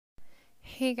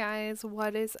Hey guys,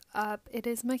 what is up? It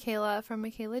is Michaela from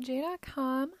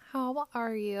MichaelaJ.com. How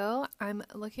are you? I'm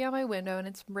looking out my window and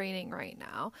it's raining right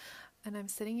now. And I'm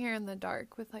sitting here in the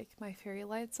dark with my fairy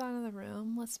lights on in the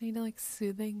room, listening to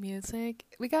soothing music.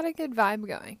 We got a good vibe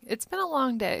going. It's been a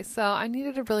long day, so I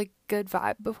needed a really good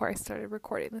vibe before I started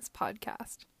recording this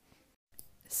podcast.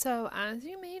 So, as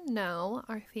you may know,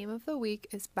 our theme of the week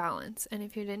is balance. And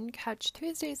if you didn't catch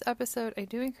Tuesday's episode, I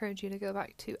do encourage you to go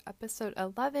back to episode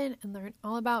 11 and learn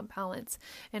all about balance.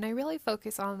 And I really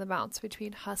focus on the balance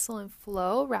between hustle and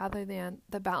flow rather than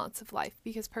the balance of life,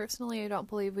 because personally, I don't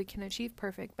believe we can achieve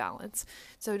perfect balance.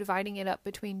 So, dividing it up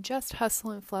between just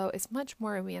hustle and flow is much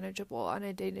more manageable on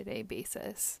a day-to-day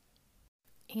basis.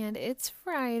 And it's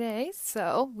Friday,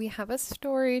 so we have a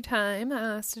story time that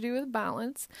has to do with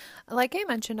balance. Like I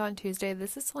mentioned on Tuesday,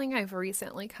 this is something I've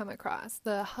recently come across,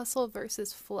 the hustle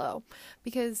versus flow,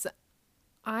 because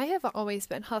I have always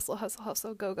been hustle, hustle,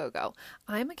 hustle, go, go, go.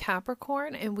 I'm a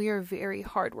Capricorn and we are very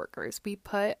hard workers. We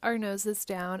put our noses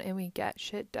down and we get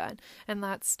shit done. And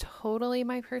that's totally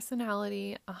my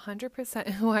personality, 100%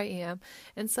 who I am.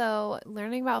 And so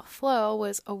learning about flow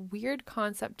was a weird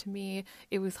concept to me.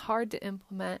 It was hard to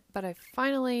implement, but I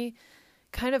finally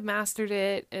kind of mastered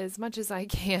it as much as I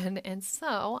can. And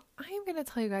so I'm going to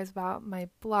tell you guys about my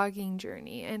blogging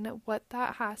journey and what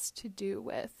that has to do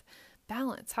with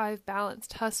balance, how I've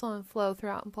balanced hustle and flow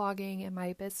throughout blogging and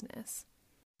my business.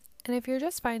 And if you're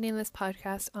just finding this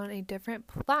podcast on a different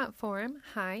platform,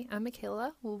 hi, I'm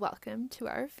Michaela. Welcome to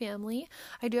our family.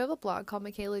 I do have a blog called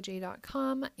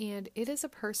MichaelaJ.com, and it is a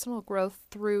personal growth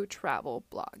through travel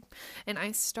blog. And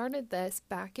I started this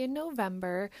back in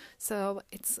November, so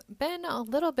it's been a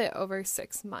little bit over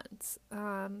 6 months,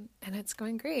 and it's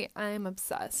going great. I'm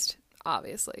obsessed,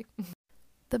 obviously.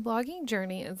 The blogging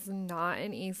journey is not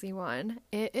an easy one.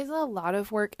 It is a lot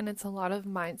of work and it's a lot of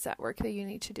mindset work that you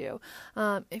need to do.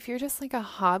 If you're just a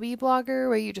hobby blogger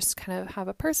where you just kind of have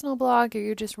a personal blog or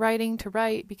you're just writing to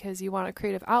write because you want a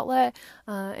creative outlet,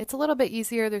 it's a little bit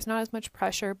easier. There's not as much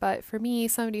pressure. But for me,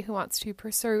 somebody who wants to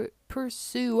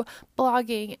pursue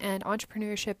blogging and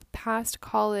entrepreneurship past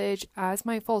college as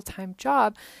my full-time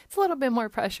job, it's a little bit more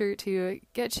pressure to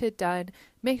get shit done,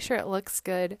 make sure it looks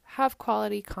good, have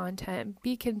quality content,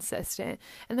 be consistent,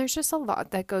 and there's just a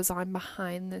lot that goes on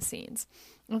behind the scenes.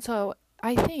 And so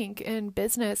I think in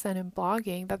business and in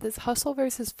blogging that this hustle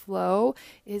versus flow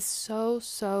is so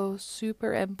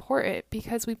super important,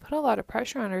 because we put a lot of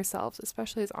pressure on ourselves,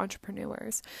 especially as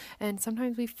entrepreneurs. And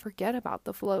sometimes we forget about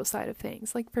the flow side of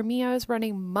things. Like for me, I was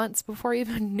running months before I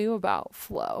even knew about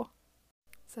flow.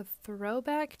 So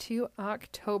throwback to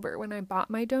October when I bought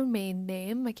my domain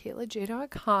name,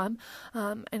 MichaelaJ.com,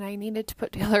 and I needed to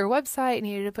put together a website,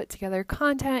 needed to put together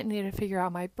content, needed to figure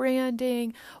out my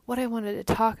branding, what I wanted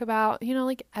to talk about,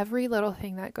 every little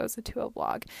thing that goes into a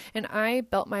blog. And I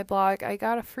built my blog. I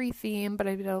got a free theme, but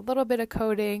I did a little bit of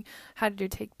coding, had to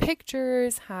take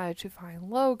pictures, had to find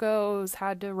logos,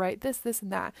 had to write this,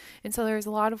 and that. And so there was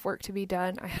a lot of work to be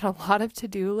done. I had a lot of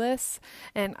to-do lists,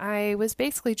 and I was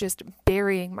basically just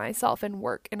burying myself in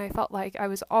work, and I felt like I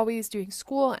was always doing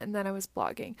school and then I was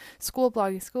blogging, school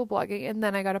blogging, and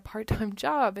then I got a part-time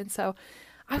job, and so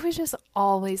I was just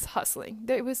always hustling.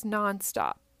 It was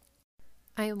nonstop.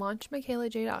 I launched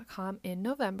MichaelaJ.com in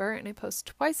November, and I post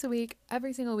twice a week,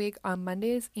 every single week on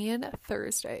Mondays and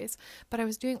Thursdays. But I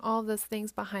was doing all of those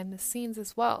things behind the scenes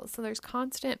as well. So there's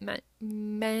constant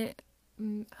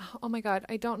oh my god,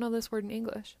 I don't know this word in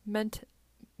English.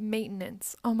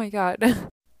 Maintenance. Oh my god.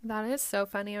 That is so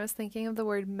funny. I was thinking of the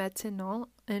word maintenant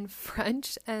in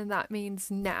French, and that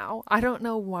means now. I don't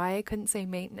know why I couldn't say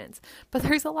maintenance, but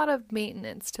there's a lot of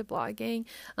maintenance to blogging,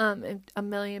 and a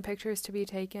million pictures to be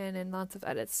taken and lots of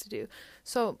edits to do.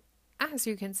 So as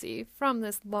you can see from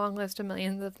this long list of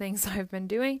millions of things I've been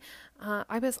doing,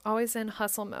 I was always in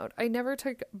hustle mode. I never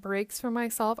took breaks for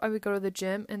myself. I would go to the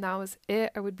gym and that was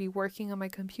it. I would be working on my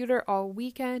computer all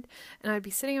weekend, and I'd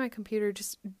be sitting on my computer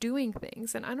just doing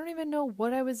things. And I don't even know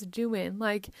what I was doing.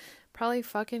 Probably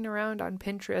fucking around on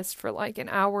Pinterest for an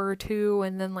hour or two,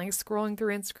 and then scrolling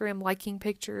through Instagram, liking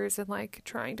pictures and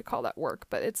trying to call that work.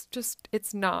 But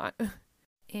it's not.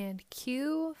 And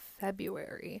cue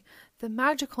February, the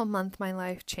magical month my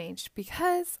life changed,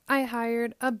 because I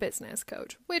hired a business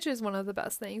coach, which is one of the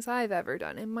best things I've ever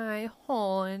done in my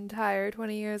whole entire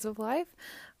 20 years of life.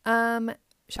 Shout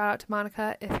out to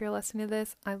Monica. If you're listening to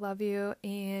this, I love you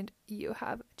and you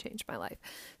have changed my life.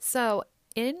 So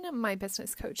in my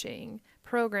business coaching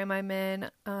program I'm in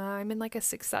like a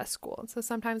success school. So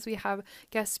sometimes we have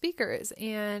guest speakers,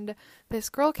 and this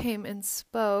girl came and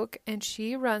spoke, and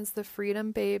she runs the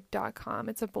freedombabe.com.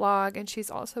 It's a blog, and she's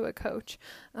also a coach.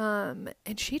 And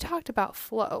she talked about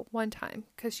flow one time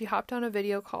because she hopped on a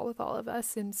video call with all of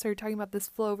us and started talking about this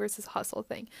flow versus hustle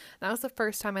thing. That was the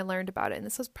first time I learned about it. And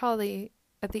this was probably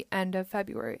at the end of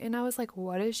February. And I was like,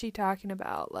 what is she talking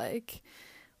about? Like,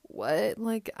 what?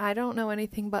 Like, I don't know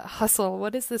anything but hustle.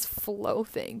 What is this flow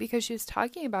thing? Because she was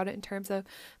talking about it in terms of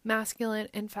masculine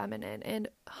and feminine, and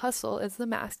hustle is the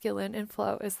masculine and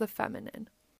flow is the feminine.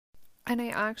 And I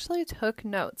actually took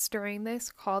notes during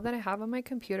this call that I have on my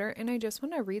computer, and I just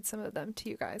want to read some of them to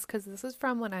you guys because this is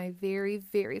from when I very,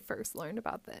 very first learned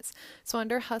about this. So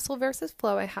under hustle versus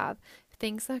flow, I have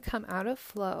things that come out of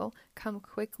flow come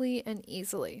quickly and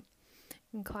easily.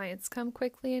 And clients come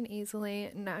quickly and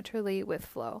easily, naturally with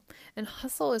flow. And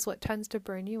hustle is what tends to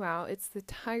burn you out. It's the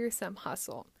tiresome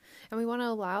hustle. And we want to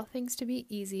allow things to be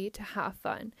easy, to have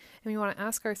fun. And we want to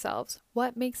ask ourselves,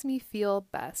 what makes me feel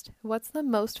best? What's the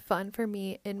most fun for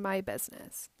me in my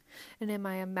business? And am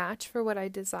I a match for what I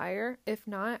desire? If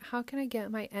not, how can I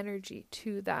get my energy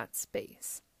to that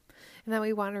space? And then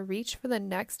we want to reach for the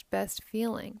next best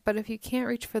feeling. But if you can't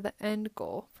reach for the end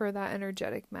goal, for that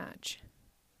energetic match.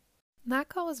 That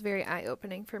call was very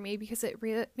eye-opening for me because it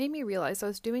made me realize I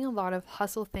was doing a lot of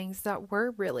hustle things that were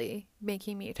really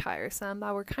making me tiresome,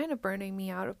 that were kind of burning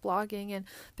me out of blogging. And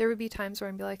there would be times where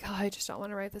I'd be like, oh, I just don't want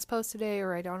to write this post today,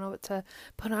 or I don't know what to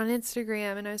put on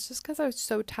Instagram. And it's just because I was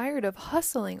so tired of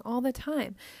hustling all the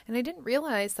time. And I didn't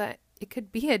realize that it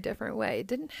could be a different way. It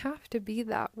didn't have to be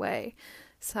that way.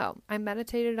 So I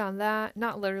meditated on that,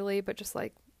 not literally, but just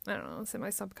like, I don't know, it's in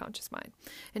my subconscious mind,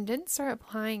 and didn't start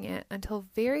applying it until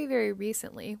very, very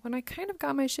recently when I kind of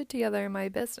got my shit together in my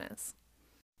business.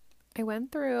 I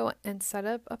went through and set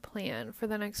up a plan for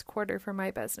the next quarter for my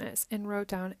business and wrote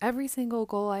down every single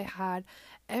goal I had,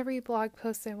 every blog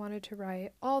post I wanted to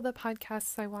write, all the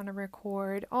podcasts I want to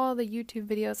record, all the YouTube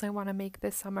videos I want to make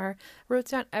this summer, wrote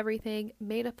down everything,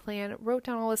 made a plan, wrote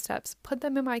down all the steps, put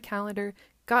them in my calendar,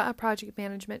 got a project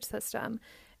management system,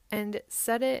 and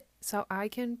set it so I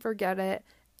can forget it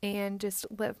and just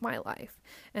live my life.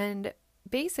 And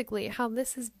basically how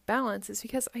this is balanced is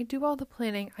because I do all the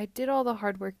planning, I did all the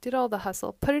hard work, did all the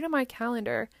hustle, put it in my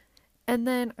calendar, and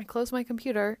then I close my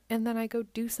computer and then I go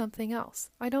do something else.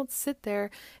 I don't sit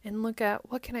there and look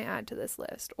at what can I add to this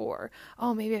list, or,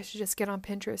 oh, maybe I should just get on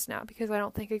Pinterest now because I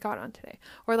don't think I got on today,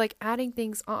 or like adding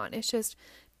things on. It's just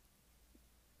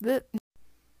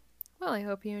Well, I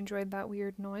hope you enjoyed that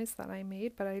weird noise that I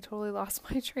made, but I totally lost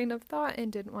my train of thought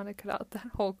and didn't want to cut out that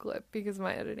whole clip because of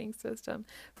my editing system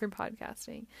for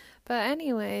podcasting. But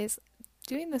anyways,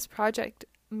 doing this project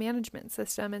management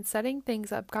system and setting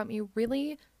things up got me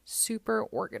really super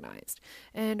organized.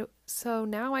 And so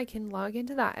now I can log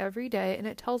into that every day and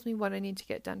it tells me what I need to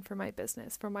get done for my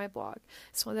business, for my blog.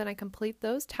 So then I complete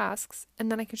those tasks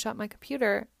and then I can shut my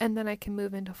computer and then I can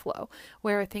move into flow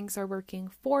where things are working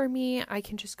for me. I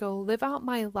can just go live out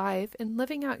my life, and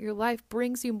living out your life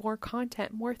brings you more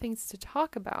content, more things to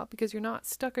talk about because you're not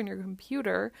stuck on your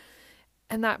computer,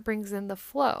 and that brings in the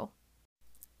flow.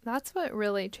 That's what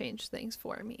really changed things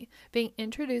for me. Being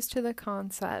introduced to the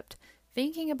concept,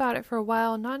 thinking about it for a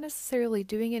while, not necessarily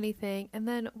doing anything, and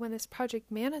then when this project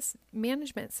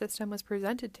management system was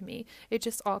presented to me, it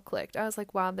just all clicked. I was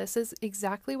like, wow, this is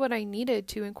exactly what I needed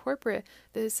to incorporate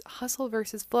this hustle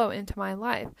versus flow into my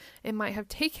life. It might have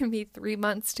taken me 3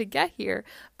 months to get here,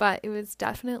 but it was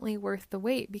definitely worth the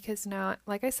wait because now,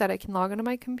 like I said, I can log onto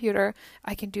my computer,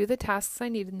 I can do the tasks I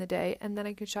need in the day, and then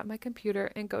I can shut my computer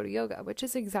and go to yoga, which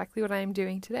is exactly what I am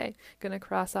doing today. Going to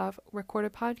cross off record a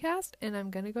podcast, and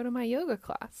I'm going to go to my yoga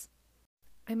class.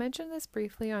 I mentioned this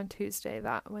briefly on Tuesday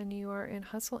that when you are in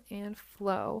hustle and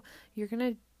flow, you're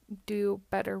going to do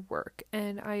better work.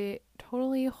 And I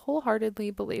totally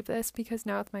wholeheartedly believe this because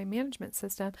now with my management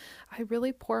system, I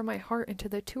really pour my heart into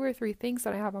the 2 or 3 things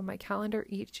that I have on my calendar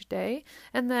each day.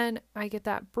 And then I get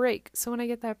that break. So when I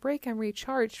get that break, I'm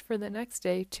recharged for the next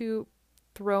day to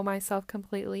throw myself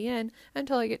completely in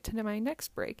until I get to my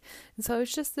next break. And so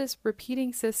it's just this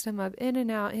repeating system of in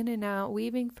and out,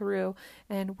 weaving through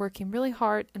and working really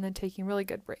hard and then taking really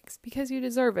good breaks because you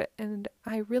deserve it. And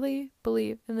I really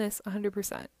believe in this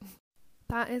 100%.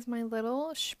 That is my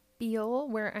little spiel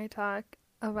where I talk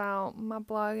about my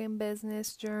blogging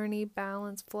business journey,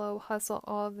 balance, flow, hustle,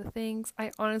 all of the things. I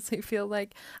honestly feel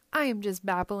like I am just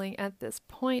babbling at this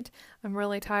point. I'm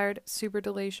really tired, super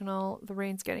delusional. The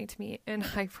rain's getting to me and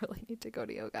I really need to go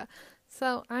to yoga.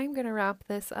 So I'm going to wrap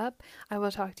this up. I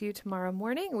will talk to you tomorrow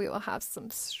morning. We will have some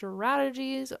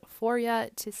strategies for you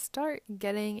to start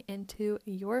getting into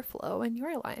your flow in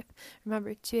your life.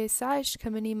 Remember, tu es sage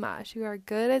comme une image. You are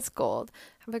good as gold.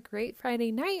 Have a great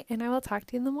Friday night, and I will talk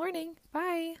to you in the morning.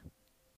 Bye.